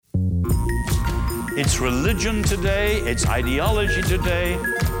It's religion today, it's ideology today,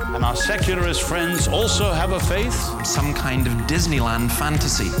 and our secularist friends also have a faith. Some kind of Disneyland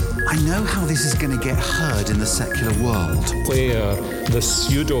fantasy. I know how this is going to get heard in the secular world. Where the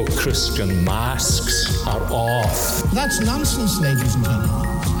pseudo-Christian masks are off. That's nonsense, ladies and gentlemen.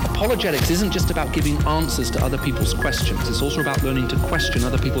 Apologetics isn't just about giving answers to other people's questions. It's also about learning to question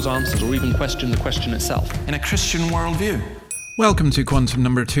other people's answers, or even question the question itself. In a Christian worldview. Welcome to Quantum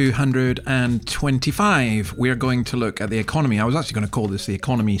number 225. We're going to look at the economy. I was actually going to call this the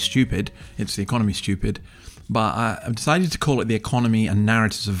economy stupid. It's the economy stupid. But I've decided to call it the economy and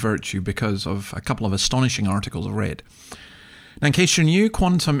narratives of virtue because of a couple of astonishing articles I've read. Now, in case you're new,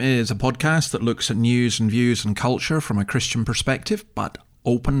 Quantum is a podcast that looks at news and views and culture from a Christian perspective, but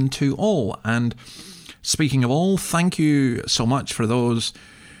open to all. And speaking of all, thank you so much for those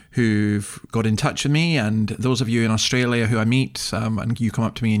who've got in touch with me, and those of you in Australia who I meet, and you come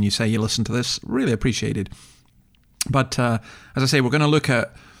up to me and you say you listen to this, really appreciated. But as I say, we're going to look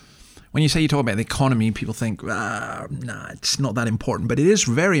at, when you say you talk about the economy, people think, nah, it's not that important. But it is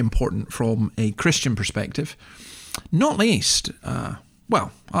very important from a Christian perspective, not least. I'll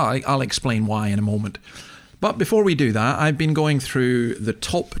explain why in a moment. But before we do that, I've been going through the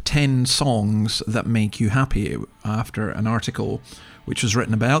top 10 songs that make you happy after an article which was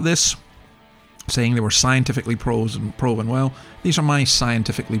written about this, saying they were scientifically proven. Well, these are my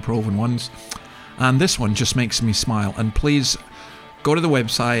scientifically proven ones. And this one just makes me smile. And please go to the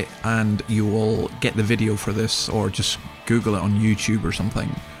website and you will get the video for this, or just Google it on YouTube or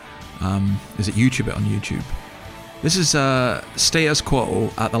something. Is it YouTube it on YouTube? This is Status Quo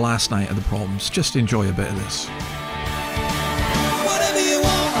at the last night of the Proms. Just enjoy a bit of this. Whatever you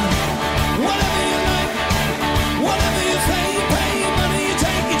want, whatever you like, whatever you say, you pay your money, you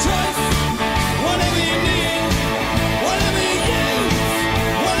take your choice. Whatever you need, whatever you use,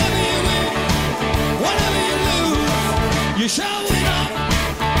 whatever you win, whatever you lose. You're showing up,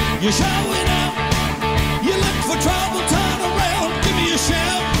 you're showing up. You look for trouble, turn around, give me a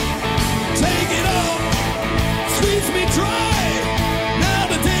shout. Take it off. Squeeze me dry. Now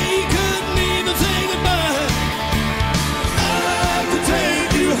today couldn't even say goodbye. I'd like to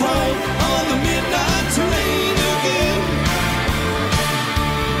take you home on the midnight train again.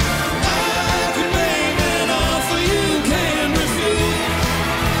 I could make an offer you can't refuse.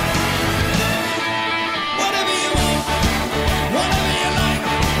 Whatever you want, whatever you like,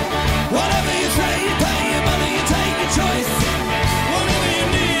 whatever you say, you pay your money, you take your choice. Whatever you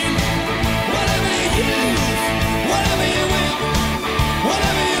need, whatever you use. Whatever you win,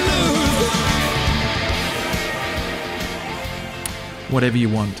 whatever you lose. Whatever you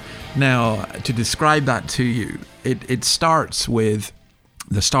want. Now, to describe that to you, it starts with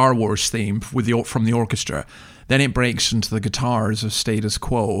the Star Wars theme from the orchestra. Then it breaks into the guitars of Status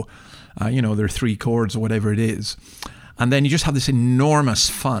Quo. There are 3 chords or whatever it is. And then you just have this enormous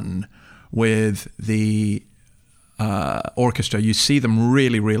fun with the orchestra. You see them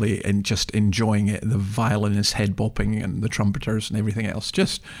really, really just enjoying it. The violinists head bopping and the trumpeters and everything else.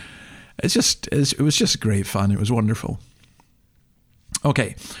 It was just great fun. It was wonderful.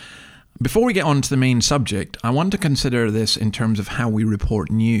 Okay, before we get on to the main subject, I want to consider this in terms of how we report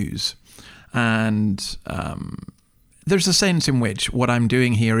news. And there's a sense in which what I'm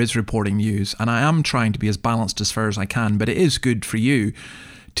doing here is reporting news, and I am trying to be as balanced as far as I can, but it is good for you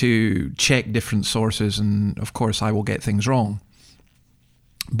to check different sources, and of course I will get things wrong.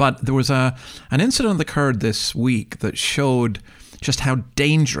 But there was an incident that occurred this week that showed just how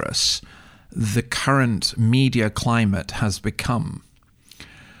dangerous the current media climate has become.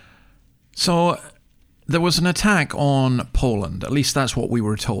 So there was an attack on Poland, at least that's what we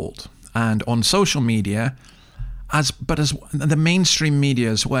were told, and on social media, as the mainstream media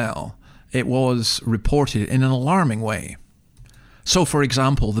as well, it was reported in an alarming way. So, for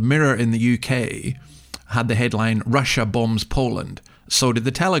example, the Mirror in the UK had the headline, Russia bombs Poland. So did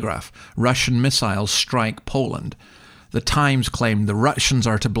the Telegraph. Russian missiles strike Poland. The Times claimed the Russians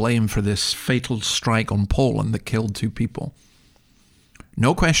are to blame for this fatal strike on Poland that killed 2 people.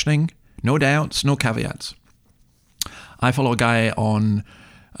 No questioning, no doubts, no caveats. I follow a guy on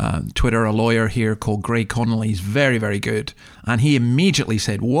Twitter, a lawyer here called Gray Connolly. He's very, very good. And he immediately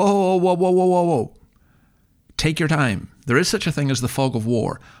said, whoa. Take your time. There is such a thing as the fog of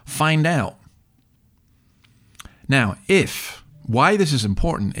war. Find out. Now, why this is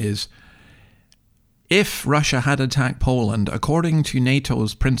important is, if Russia had attacked Poland, according to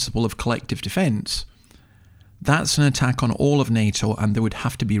NATO's principle of collective defense, that's an attack on all of NATO, and there would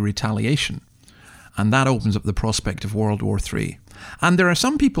have to be retaliation. And that opens up the prospect of World War III. And there are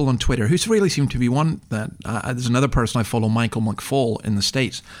some people on Twitter who really seem to be one that... there's another person I follow, Michael McFall, in the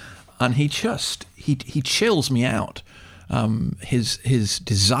States. And he chills me out. His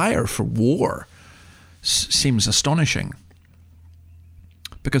desire for war seems astonishing.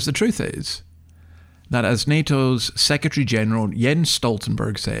 Because the truth is that, as NATO's Secretary General Jens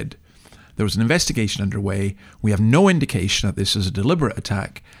Stoltenberg said, there was an investigation underway. We have no indication that this is a deliberate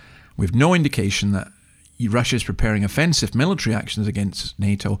attack. We have no indication that Russia is preparing offensive military actions against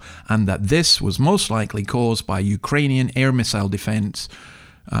NATO, and that this was most likely caused by Ukrainian air missile defense,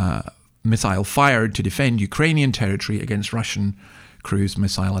 missile fired to defend Ukrainian territory against Russian cruise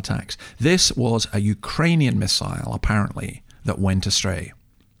missile attacks. This was a Ukrainian missile, apparently, that went astray.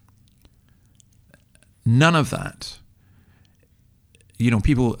 None of that.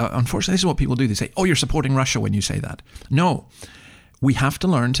 People, unfortunately, this is what people do. They say, oh, you're supporting Russia when you say that. No. We have to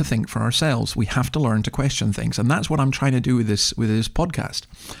learn to think for ourselves. We have to learn to question things. And that's what I'm trying to do with this podcast.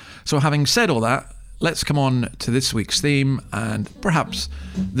 So having said all that, let's come on to this week's theme, and perhaps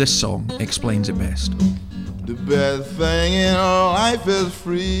this song explains it best. The best thing in life is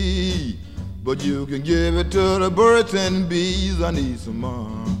free, but you can give it to the birds and bees. I need some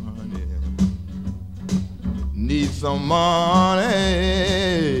money. Need some money.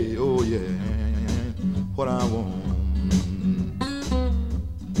 Oh yeah, what I want.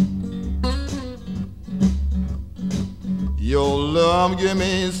 Your love give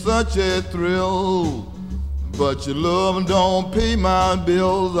me such a thrill, but your love don't pay my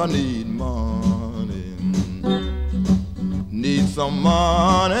bills. I need money, need some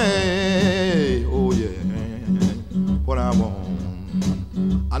money. Oh yeah, what I want.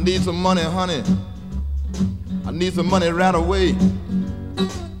 I need some money, honey. I need some money right away.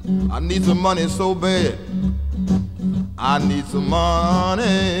 I need some money so bad. I need some money.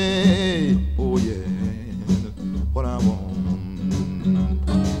 Oh yeah, what I want.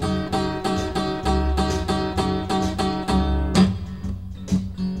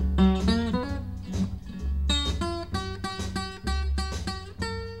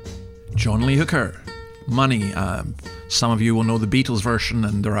 John Lee Hooker, Money. Some of you will know the Beatles version,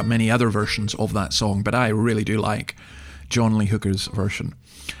 and there are many other versions of that song, but I really do like John Lee Hooker's version.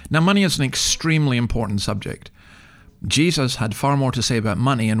 Now, money is an extremely important subject. Jesus had far more to say about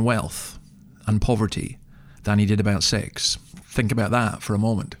money and wealth and poverty than he did about sex. Think about that for a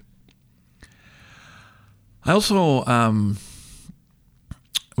moment. I also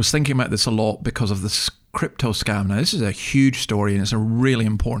was thinking about this a lot because of this crypto scam. Now, this is a huge story, and it's a really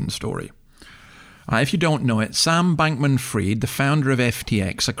important story. If you don't know it, Sam Bankman-Fried, the founder of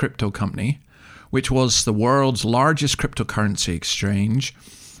FTX, a crypto company, which was the world's largest cryptocurrency exchange,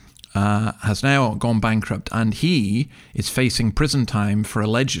 has now gone bankrupt, and he is facing prison time for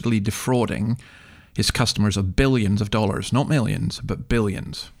allegedly defrauding his customers of billions of dollars. Not millions, but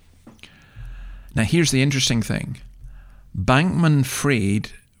billions. Now, here's the interesting thing.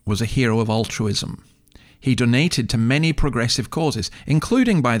 Bankman-Fried was a hero of altruism. He donated to many progressive causes,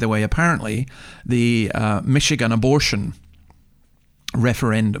 including, by the way, apparently, the Michigan abortion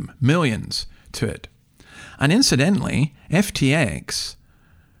referendum. Millions to it. And incidentally, FTX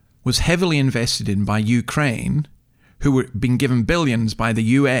was heavily invested in by Ukraine, who were being given billions by the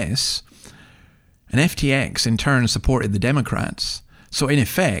US, and FTX in turn supported the Democrats. So in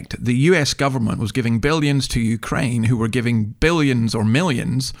effect, the US government was giving billions to Ukraine, who were giving billions or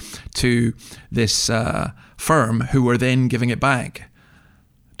millions to this firm, who were then giving it back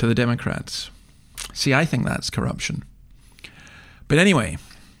to the Democrats. See, I think that's corruption. But anyway,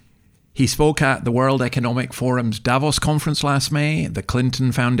 he spoke at the World Economic Forum's Davos conference last May, the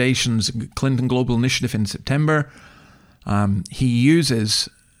Clinton Foundation's Clinton Global Initiative in September. He uses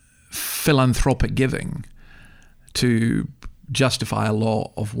philanthropic giving to justify a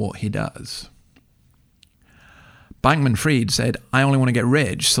lot of what he does. Bankman-Fried said, I only want to get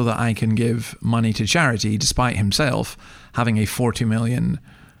rich so that I can give money to charity, despite himself having a $40 million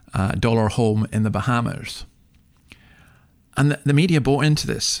home in the Bahamas. And the media bought into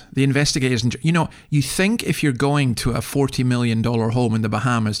this. The investigators, you think if you're going to a $40 million home in the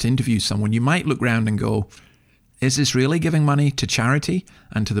Bahamas to interview someone, you might look around and go, is this really giving money to charity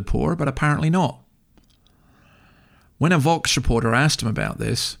and to the poor? But apparently not. When a Vox reporter asked him about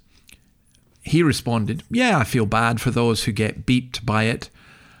this, he responded, yeah, I feel bad for those who get beeped by it.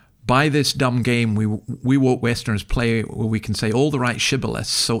 By this dumb game we woke Westerners play where we can say all the right shibboleths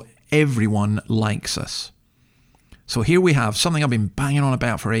so everyone likes us. So here we have something I've been banging on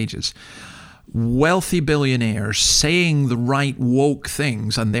about for ages. Wealthy billionaires saying the right woke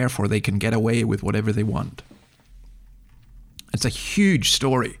things, and therefore they can get away with whatever they want. It's a huge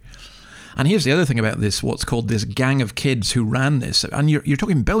story. And here's the other thing about this, what's called this gang of kids who ran this. And you're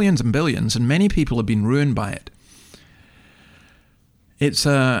talking billions and billions, and many people have been ruined by it. It's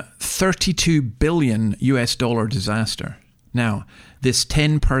a $32 billion US disaster. Now, this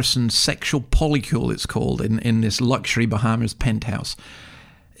 10-person sexual polycule, it's called, in this luxury Bahamas penthouse,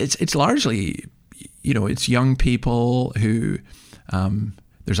 it's largely, it's young people who,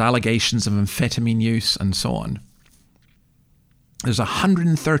 there's allegations of amphetamine use and so on. There's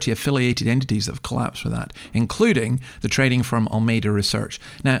 130 affiliated entities that have collapsed with that, including the trading firm Almeida Research.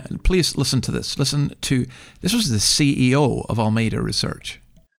 Now, please listen to this. This was the CEO of Almeida Research.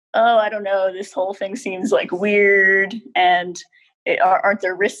 Oh, I don't know. This whole thing seems like weird, and aren't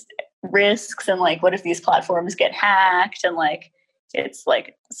there risks? And like, what if these platforms get hacked? And like, it's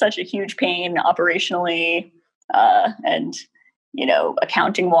like such a huge pain operationally, and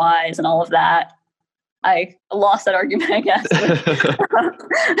accounting wise, and all of that. I lost that argument, I guess.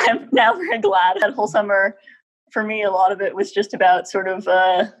 I'm now very glad. That whole summer, for me, a lot of it was just about sort of,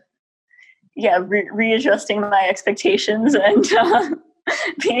 readjusting my expectations and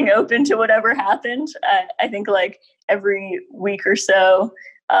being open to whatever happened. I think like every week or so,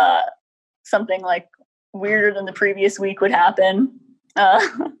 something like weirder than the previous week would happen.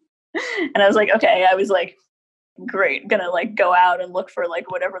 And I was like, okay, I was like, great, gonna like go out and look for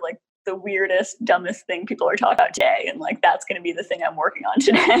like whatever, like the weirdest, dumbest thing people are talking about today. And like, that's going to be the thing I'm working on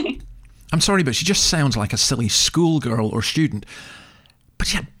today. I'm sorry, but she just sounds like a silly schoolgirl or student. But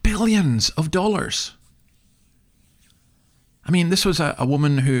she had billions of dollars. I mean, this was a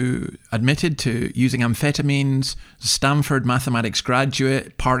woman who admitted to using amphetamines, Stanford mathematics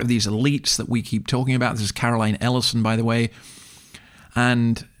graduate, part of these elites that we keep talking about. This is Caroline Ellison, by the way.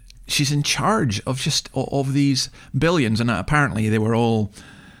 And she's in charge of of these billions. And apparently they were all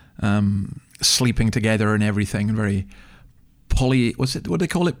sleeping together and everything, and very what do they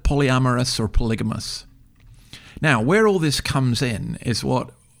call it? Polyamorous or polygamous. Now, where all this comes in is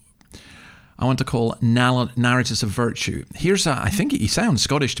what I want to call narratives of virtue. Here's I think he sounds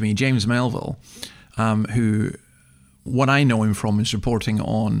Scottish to me, James Melville, who, what I know him from is reporting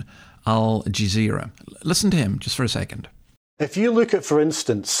on Al Jazeera. Listen to him just for a second. If you look at, for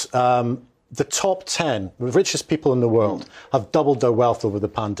instance, the top 10 richest people in the world have doubled their wealth over the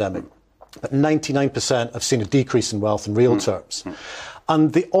pandemic, but 99% have seen a decrease in wealth in real terms.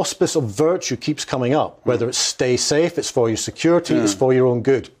 And the auspice of virtue keeps coming up, whether it's stay safe, it's for your security, it's for your own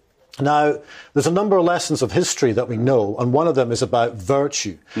good. Now, there's a number of lessons of history that we know, and one of them is about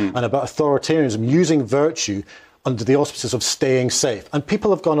virtue and about authoritarianism, using virtue under the auspices of staying safe. And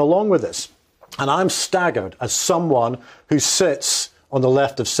people have gone along with this. And I'm staggered as someone who sits on the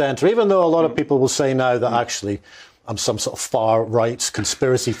left of centre, even though a lot of people will say now that actually I'm some sort of far-right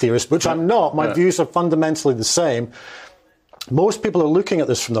conspiracy theorist, which I'm not. My views are fundamentally the same. Most people are looking at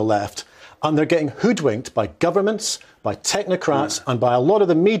this from the left, and they're getting hoodwinked by governments, by technocrats, and by a lot of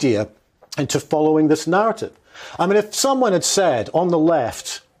the media into following this narrative. I mean, if someone had said on the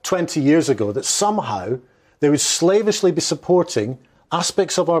left 20 years ago that somehow they would slavishly be supporting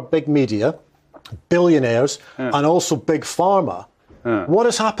aspects of our big media, billionaires, and also big pharma, what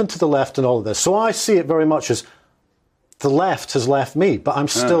has happened to the left in all of this? So I see it very much as the left has left me, but I'm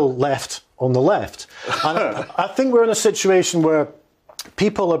still left on the left. And I think we're in a situation where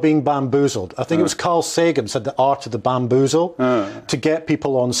people are being bamboozled. I think it was Carl Sagan said the art of the bamboozle to get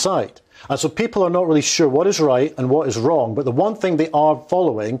people on side. And so people are not really sure what is right and what is wrong, but the one thing they are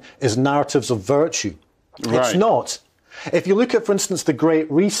following is narratives of virtue. Right. It's not. If you look at, for instance, the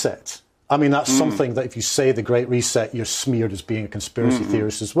Great Reset, I mean, that's something that if you say the Great Reset, you're smeared as being a conspiracy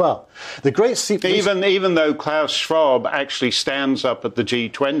theorist as well. The Great even though Klaus Schwab actually stands up at the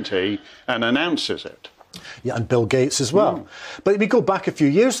G20 and announces it. Yeah, and Bill Gates as well. But if we go back a few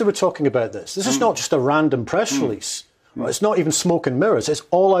years, they were talking about this. This is not just a random press release. It's not even smoke and mirrors. It's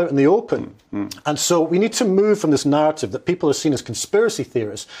all out in the open. And so we need to move from this narrative that people are seen as conspiracy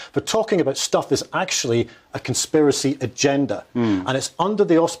theorists for talking about stuff that's actually a conspiracy agenda. And it's under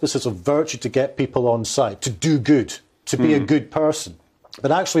the auspices of virtue to get people on side, to do good, to be a good person.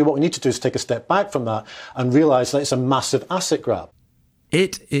 But actually what we need to do is take a step back from that and realise that it's a massive asset grab.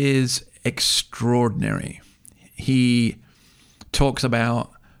 It is extraordinary. He talks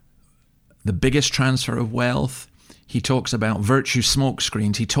about the biggest transfer of wealth. He talks about virtue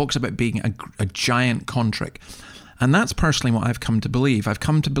smokescreens. He talks about being a giant contrick. And that's personally what I've come to believe. I've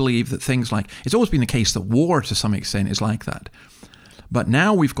come to believe that things like, it's always been the case that war to some extent is like that. But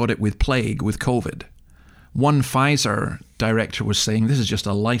now we've got it with plague, with COVID. One Pfizer director was saying this is just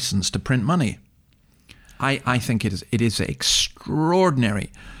a license to print money. I think it is extraordinary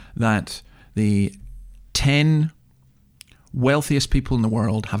that the 10 wealthiest people in the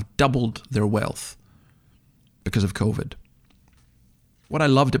world have doubled their wealth because of COVID. what I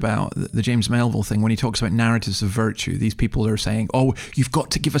loved about the James Melville thing, when he talks about narratives of virtue, these people are saying, oh, you've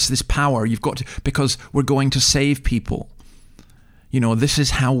got to give us this power, you've got to, because we're going to save people. You know, this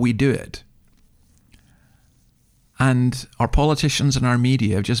is how we do it. And our politicians and our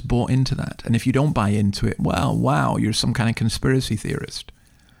media have just bought into that. And if you don't buy into it, well, wow, you're some kind of conspiracy theorist.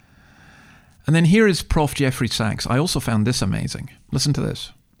 And then here is Prof. Jeffrey Sachs. I also found this amazing. Listen to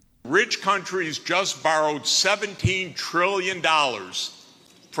this. Rich countries just borrowed $17 trillion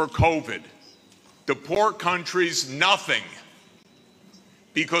for COVID. The poor countries, nothing.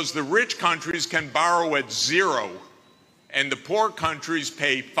 Because the rich countries can borrow at zero, and the poor countries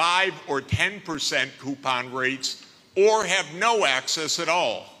pay 5 or 10% coupon rates or have no access at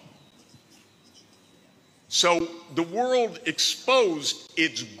all. So the world exposed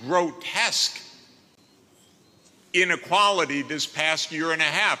its grotesque inequality this past year and a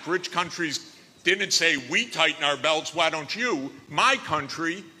half. Rich countries didn't say, we tighten our belts, why don't you? My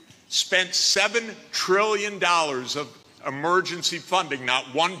country spent $7 trillion of emergency funding,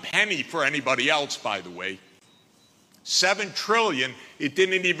 not one penny for anybody else, by the way. $7 trillion, it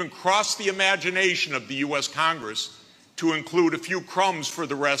didn't even cross the imagination of the US Congress to include a few crumbs for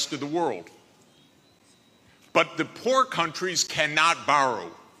the rest of the world. But the poor countries cannot borrow.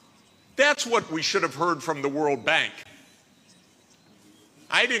 That's what we should have heard from the World Bank.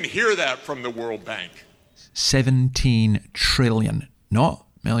 I didn't hear that from the World Bank. 17 trillion, not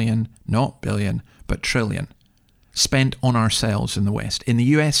million, not billion, but trillion, spent on ourselves in the West. In the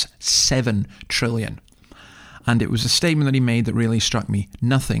US, 7 trillion. And it was a statement that he made that really struck me.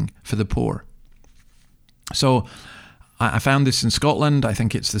 Nothing for the poor. So I found this in Scotland. I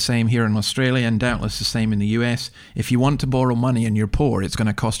think it's the same here in Australia and doubtless the same in the US. If you want to borrow money and you're poor, it's going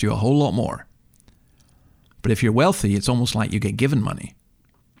to cost you a whole lot more. But if you're wealthy, it's almost like you get given money.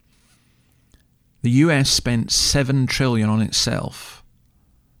 The US spent 7 trillion on itself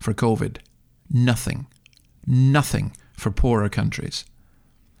for COVID. Nothing. Nothing for poorer countries.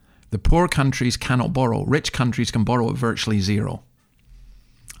 The poor countries cannot borrow. Rich countries can borrow at virtually zero.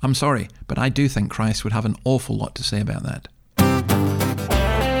 I'm sorry, but I do think Christ would have an awful lot to say about that.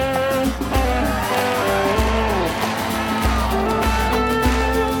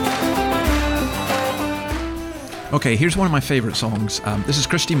 Okay, here's one of my favourite songs. This is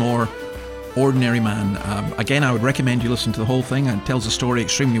Christy Moore, Ordinary Man. Again, I would recommend you listen to the whole thing. It tells the story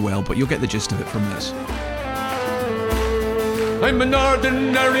extremely well, but you'll get the gist of it from this. I'm an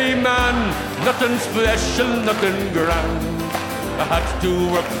ordinary man, nothing special, nothing grand. I had to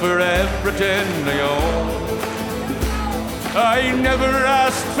work for everything I own. I never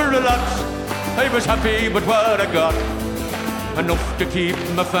asked for a lot, I was happy with what I got. Enough to keep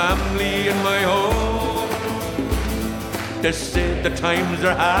my family in my home. They say the times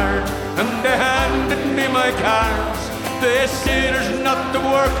are hard, and they handed me my cards. They say there's not the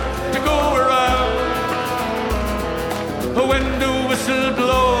work to go around. When the whistle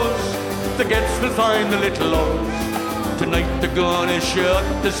blows, the gets will find the little loaves. Tonight they're gonna shut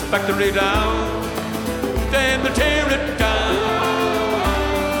this factory down, then they'll tear it down.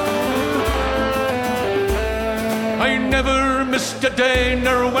 I never missed a day,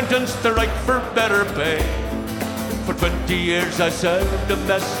 nor went on strike for better pay. For 20 years I served the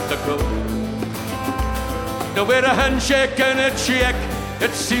best I could. Now with a handshake and a check,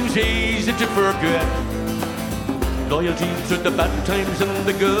 it seems easy to forget. Loyalty through the bad times and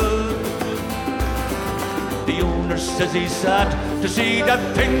the good. The owner says he's sad to see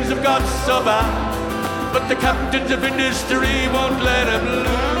that things have got so bad, but the captains of industry won't let him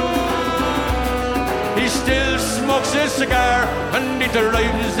lose. He still smokes his cigar and he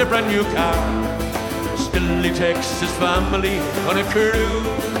drives a brand new car. Still he takes his family on a cruise.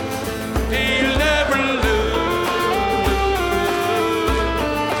 He'll never lose.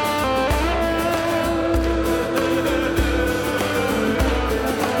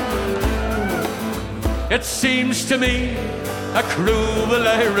 It seems to me a cruel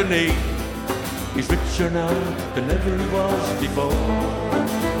irony. He's richer now than ever he was before.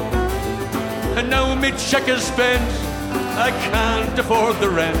 And now me check is spent, I can't afford the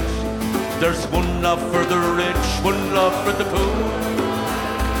rent. There's one love for the rich, one love for the poor.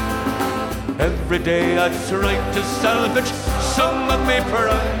 Every day I try to salvage some of my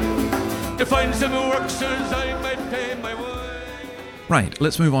pride, to find some work so as I might pay my way. Right,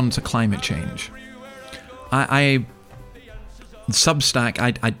 let's move on to climate change. Substack,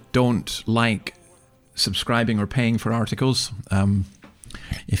 I don't like subscribing or paying for articles.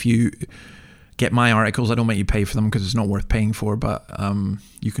 If you get my articles, I don't make you pay for them because it's not worth paying for, but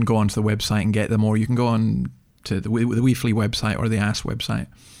you can go onto the website and get them, or you can go on to the Weefly website or the Ask website.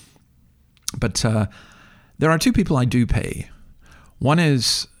 But there are two people I do pay. One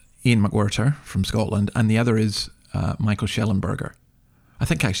is Ian McWhirter from Scotland, and the other is Michael Schellenberger. I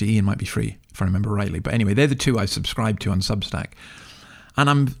think actually Ian might be free, if I remember rightly. But anyway, they're the two I subscribe to on Substack.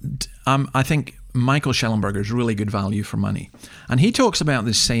 And I think Michael Schellenberger is really good value for money. And he talks about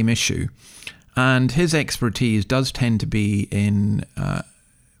this same issue, and his expertise does tend to be in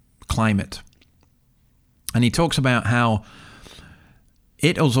climate. And he talks about how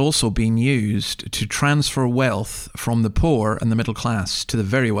it has also been used to transfer wealth from the poor and the middle class to the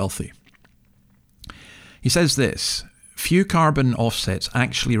very wealthy. He says this: few carbon offsets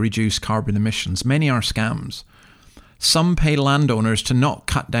actually reduce carbon emissions. Many are scams. Some pay landowners to not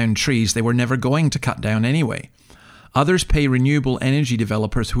cut down trees they were never going to cut down anyway. Others pay renewable energy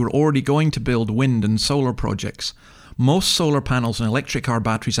developers who are already going to build wind and solar projects. Most solar panels and electric car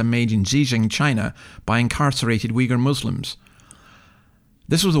batteries are made in Xinjiang, China, by incarcerated Uyghur Muslims.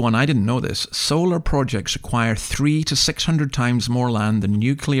 This was the one, I didn't know this. Solar projects require 300 to 600 times more land than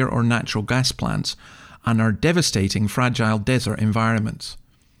nuclear or natural gas plants and are devastating fragile desert environments.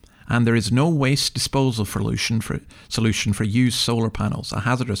 And there is no waste disposal solution for used solar panels, a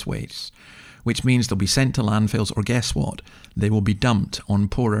hazardous waste, which means they'll be sent to landfills, or guess what? They will be dumped on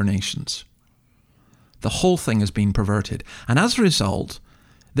poorer nations. The whole thing has been perverted. And as a result,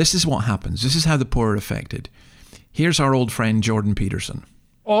 this is what happens. This is how the poor are affected. Here's our old friend Jordan Peterson.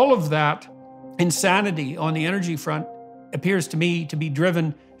 All of that insanity on the energy front appears to me to be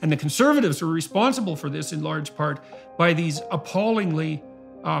driven, and the Conservatives are responsible for this in large part, by these appallingly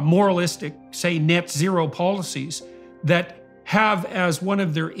moralistic, say, net zero policies that have as one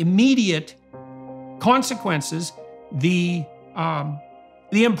of their immediate consequences the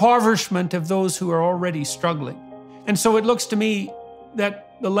impoverishment of those who are already struggling. And so it looks to me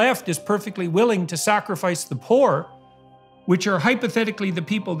that the left is perfectly willing to sacrifice the poor, which are hypothetically the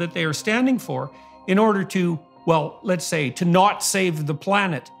people that they are standing for, in order to, well, let's say, to not save the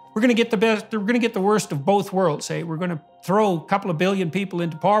planet. We're going to get the best, we're going to get the worst of both worlds, say. We're going to throw a couple of billion people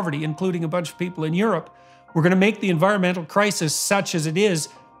into poverty, including a bunch of people in Europe. We're going to make the environmental crisis, such as it is,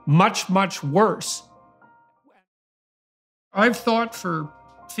 much, much worse. I've thought for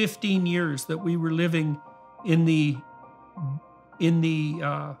 15 years that we were living in the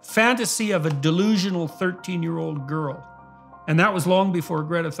fantasy of a delusional 13-year-old girl. And that was long before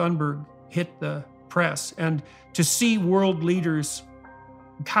Greta Thunberg hit the press. And to see world leaders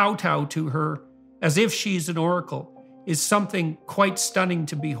kowtow to her as if she's an oracle is something quite stunning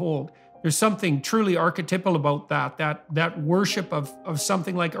to behold. There's something truly archetypal about that worship of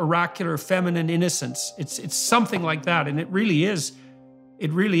something like oracular feminine innocence. It's something like that, and it really is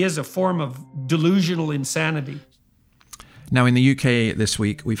a form of delusional insanity. Now, in the UK this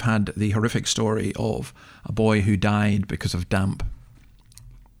week, we've had the horrific story of a boy who died because of damp.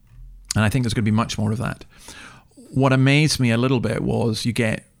 And I think there's going to be much more of that. What amazed me a little bit was you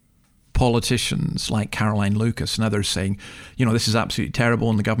get politicians like Caroline Lucas and others saying, you know, this is absolutely terrible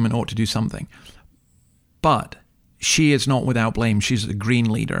and the government ought to do something. But she is not without blame. She's a Green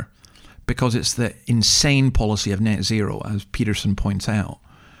leader, because it's the insane policy of net zero, as Peterson points out,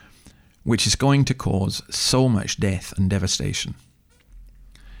 which is going to cause so much death and devastation.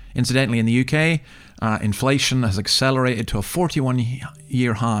 Incidentally, in the UK, inflation has accelerated to a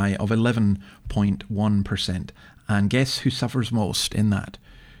 41-year high of 11.1%. And guess who suffers most in that?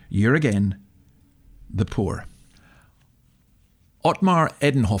 Year again, the poor. Ottmar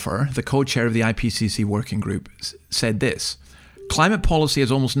Edenhofer, the co-chair of the IPCC working group, said this: climate policy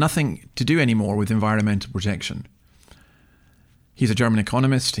has almost nothing to do anymore with environmental protection. He's a German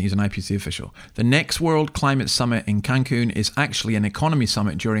economist, he's an IPCC official. The next World Climate Summit in Cancun is actually an economy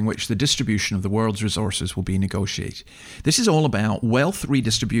summit during which the distribution of the world's resources will be negotiated. This is all about wealth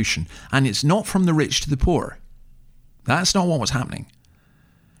redistribution, and it's not from the rich to the poor. That's not what was happening.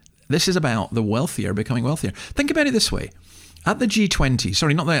 This is about the wealthier becoming wealthier. Think about it this way. At the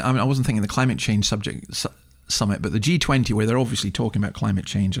G20, I wasn't thinking the climate change summit, but the G20, where they're obviously talking about climate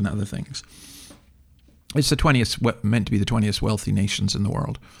change and other things. It's meant to be the 20th wealthy nations in the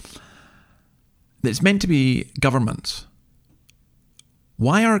world. It's meant to be governments.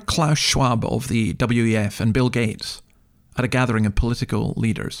 Why are Klaus Schwab of the WEF and Bill Gates at a gathering of political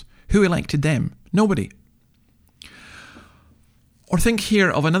leaders? Who elected them? Nobody. Or think here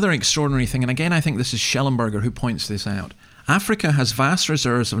of another extraordinary thing, and again I think this is Schellenberger who points this out. Africa has vast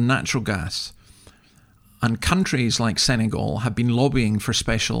reserves of natural gas, and countries like Senegal have been lobbying for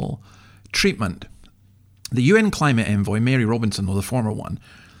special treatment. The UN climate envoy, Mary Robinson, or the former one,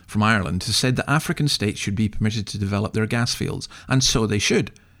 from Ireland, has said that African states should be permitted to develop their gas fields, and so they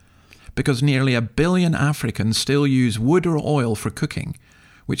should, because nearly 1 billion Africans still use wood or oil for cooking,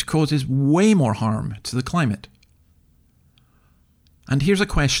 which causes way more harm to the climate. And here's a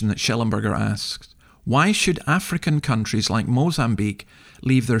question that Schellenberger asks. Why should African countries like Mozambique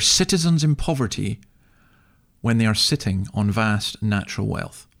leave their citizens in poverty when they are sitting on vast natural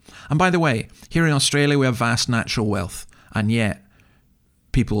wealth? And by the way, here in Australia we have vast natural wealth, and yet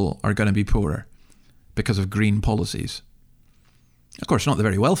people are going to be poorer because of green policies. Of course, not the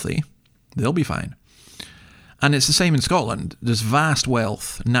very wealthy. They'll be fine. And it's the same in Scotland. There's vast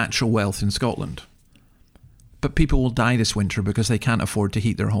wealth, natural wealth in Scotland. But people will die this winter because they can't afford to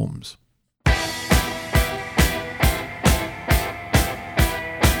heat their homes.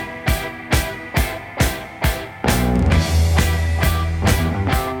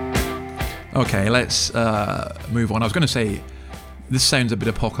 Okay, let's move on. I was going to say this sounds a bit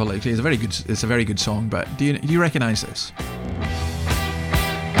apocalyptic. It's a very good song, but do you recognise this?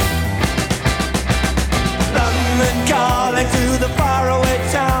 London calling to the faraway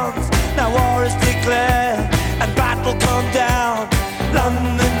towns. Now war is declared and battle come down.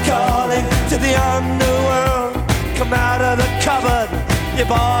 London calling to the underworld. Come out of the cupboard, you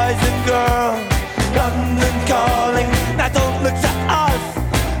boys and girls. London calling, now don't look to us.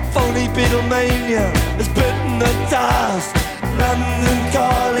 Phony Beatlemania has bitten the dust. London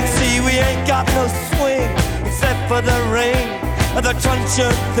calling, see we ain't got no swing except for the rain and the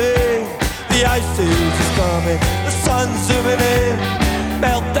truncheon thing. The ice age is coming, the sun's zooming in.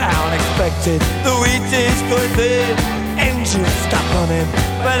 Meltdown expected, the wheat is going thin. Engines stop running,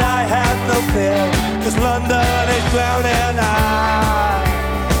 but I have no fear, 'cause London is drowning. I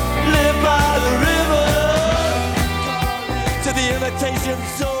live by the river to the imitation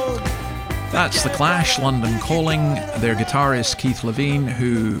zone. That's The Clash, London Calling. Their guitarist Keith Levine,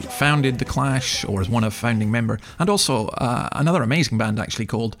 who founded The Clash, or is one of founding member, and also another amazing band actually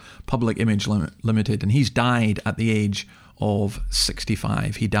called Public Image Limited, and he's died at the age of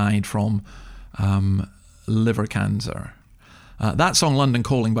 65. He died from liver cancer. That song, London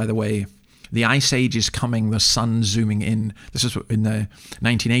Calling, by the way, the ice age is coming, the sun zooming in. This is in the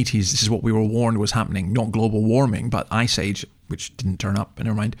 1980s, this is what we were warned was happening. Not global warming, but ice age, which didn't turn up, but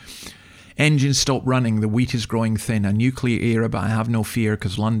never mind. Engines stop running, the wheat is growing thin, a nuclear era, but I have no fear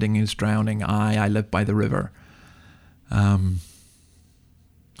because London is drowning. I live by the river. You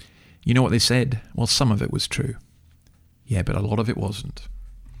know what they said? Well, some of it was true. Yeah, but a lot of it wasn't.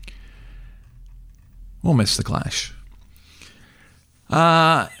 We'll miss The Clash.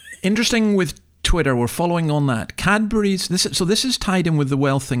 Interesting with Twitter, we're following on that. Cadbury's, this is tied in with the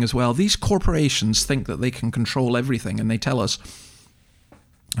wealth thing as well. These corporations think that they can control everything, and they tell us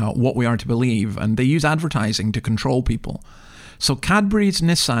what we are to believe, and they use advertising to control people. So Cadbury's,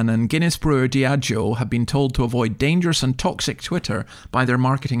 Nissan and Guinness brewer Diageo have been told to avoid dangerous and toxic Twitter by their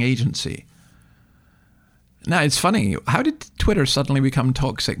marketing agency. Now, it's funny, how did Twitter suddenly become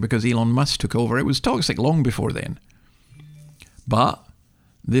toxic because Elon Musk took over? It was toxic long before then. But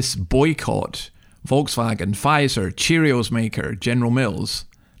this boycott, Volkswagen, Pfizer, Cheerios maker, General Mills,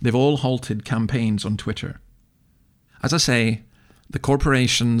 they've all halted campaigns on Twitter. As I say, the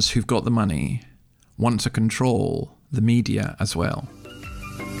corporations who've got the money want to control the media as well.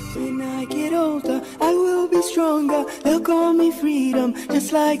 When I get older, I will be stronger. They'll call me freedom,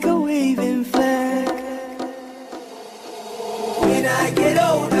 just like a waving flag. When I get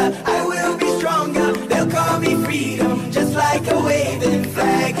older, I will be stronger. They'll call me freedom, just like a waving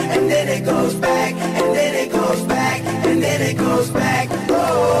flag. And then it goes back, and then it goes back, and then it goes back.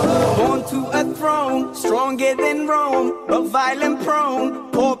 Oh. Born to a throne, stronger than Rome, but violent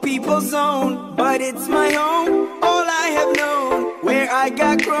prone, poor people's zone. But it's my home, all I have known, where I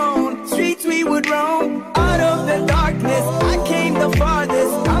got grown. Streets we would roam, out of the darkness, I came the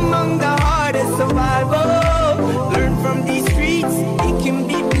farthest, among the hardest survival. Learn from these streets, it can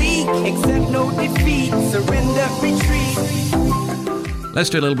be bleak, accept no defeat, surrender, retreat. Let's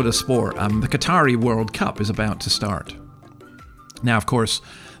do a little bit of sport. The Qatari World Cup is about to start. Now, of course,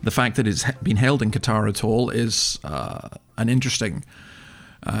 the fact that it's been held in Qatar at all is an interesting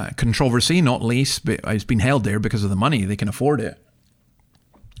controversy, not least, but it's been held there because of the money. They can afford it.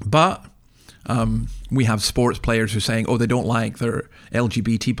 But we have sports players who are saying, they don't like their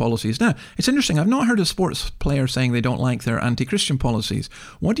LGBT policies. Now, it's interesting. I've not heard a sports player saying they don't like their anti-Christian policies.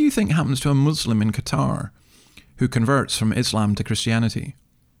 What do you think happens to a Muslim in Qatar who converts from Islam to Christianity?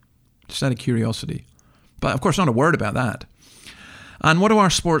 Just out of curiosity. But, of course, not a word about that. And what do our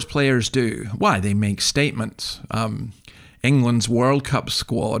sports players do? Why, they make statements. England's World Cup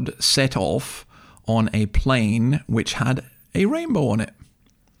squad set off on a plane which had a rainbow on it.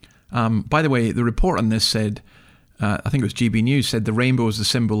 By the way, the report on this said, I think it was GB News, said the rainbow is the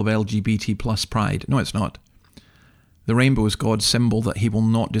symbol of LGBT plus pride. No, it's not. The rainbow is God's symbol that he will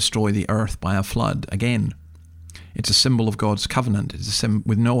not destroy the earth by a flood again. It's a symbol of God's covenant.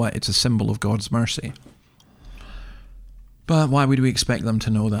 With Noah, it's a symbol of God's mercy. But why would we expect them to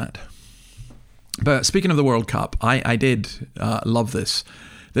know that? But speaking of the World Cup, I did love this.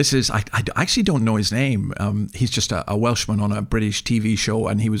 This is, I actually don't know his name. He's just a Welshman on a British TV show,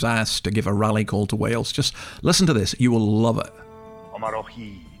 and he was asked to give a rally call to Wales. Just listen to this. You will love it.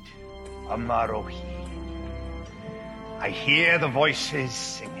 I hear the voices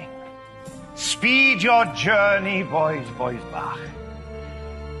singing. Speed your journey, boys, boys, Bach.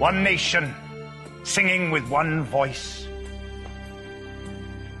 One nation, singing with one voice.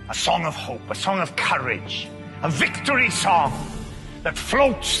 A song of hope, a song of courage, a victory song that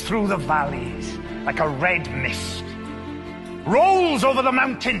floats through the valleys like a red mist, rolls over the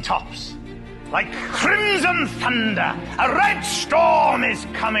mountaintops like crimson thunder. A red storm is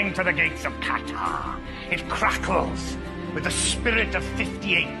coming to the gates of Qatar. It crackles with the spirit of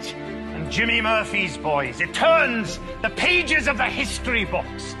 58 and Jimmy Murphy's boys. It turns the pages of the history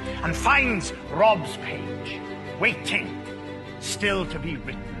books and finds Rob's page, waiting, still to be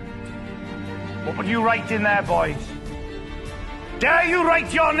written. What would you write in there, boys? Dare you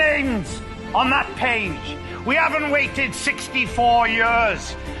write your names on that page? We haven't waited 64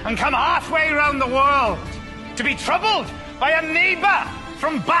 years and come halfway around the world to be troubled by a neighbour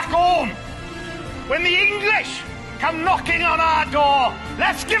from back home. When the English come knocking on our door,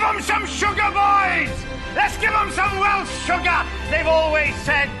 let's give them some sugar, boys! Let's give them some Welsh sugar! They've always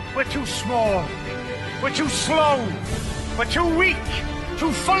said we're too small, we're too slow, we're too weak,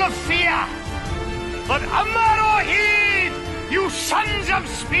 too full of fear. But Amar o Hyd, you sons of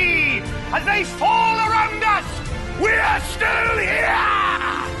speed, as they fall around us, we are still here!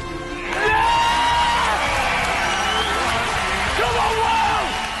 To the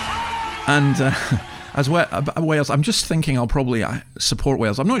world! And as well, Wales, I'm just thinking I'll probably support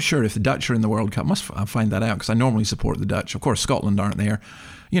Wales. I'm not sure if the Dutch are in the World Cup. I'll find that out, because I normally support the Dutch. Of course, Scotland aren't there.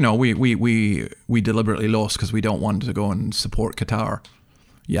 You know, we deliberately lost because we don't want to go and support Qatar.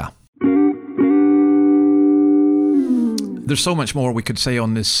 Yeah. There's so much more we could say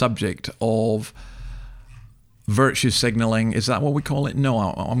on this subject of virtue signaling. Is that what we call it? No,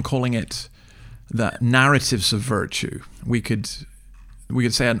 I'm calling it the narratives of virtue. We could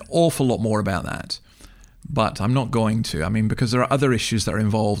say an awful lot more about that, but I'm not going to. I mean, because there are other issues that are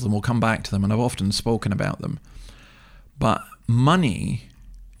involved, and we'll come back to them, and I've often spoken about them. But money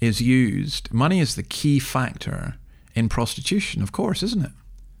is the key factor in prostitution, of course, isn't it?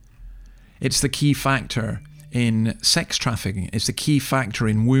 It's the key factor in sex trafficking. It's the key factor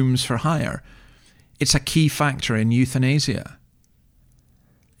in wombs for hire. It's a key factor in euthanasia.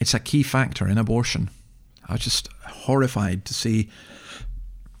 It's a key factor in abortion. I was just horrified to see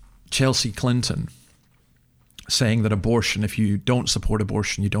Chelsea Clinton saying that abortion, if you don't support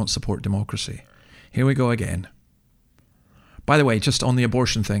abortion, you don't support democracy. Here we go again. By the way, just on the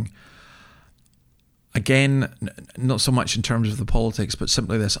abortion thing, again, not so much in terms of the politics, but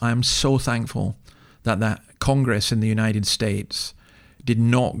simply this. I am so thankful that Congress in the United States did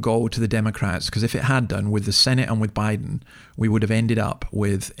not go to the Democrats, because if it had done, with the Senate and with Biden, we would have ended up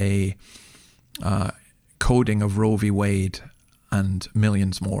with a coding of Roe v. Wade, and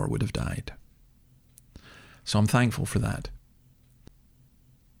millions more would have died. So I'm thankful for that.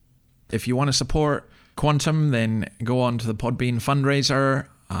 If you want to support Quantum, then go on to the Podbean fundraiser.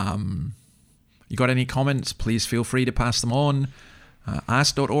 You got any comments, please feel free to pass them on.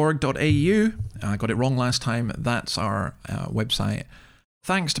 ask.org.au. I got it wrong last time. That's our website.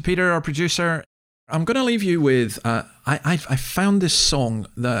 Thanks to Peter, our producer. I'm going to leave you with, I found this song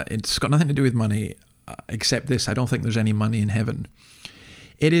that it's got nothing to do with money, except this: I don't think there's any money in heaven.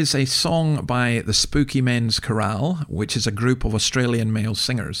 It is a song by the Spooky Men's Chorale, which is a group of Australian male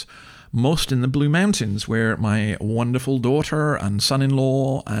singers, most in the Blue Mountains, where my wonderful daughter and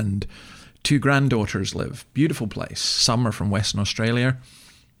son-in-law and 2 granddaughters live. Beautiful place. Some are from Western Australia.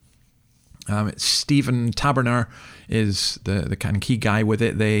 Stephen Taberner is the kind of key guy with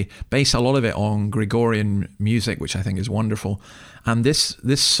it. They base a lot of it on Gregorian music, which I think is wonderful. And this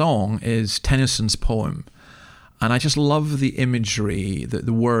song is Tennyson's poem. And I just love the imagery,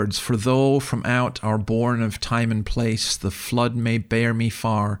 the words. For though from out our bourne of time and place the flood may bear me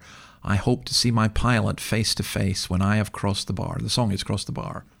far, I hope to see my pilot face to face when I have crossed the bar. The song is Cross the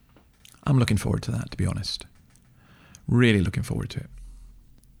Bar. I'm looking forward to that, to be honest. Really looking forward to it.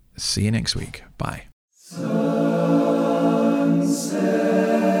 See you next week. Bye.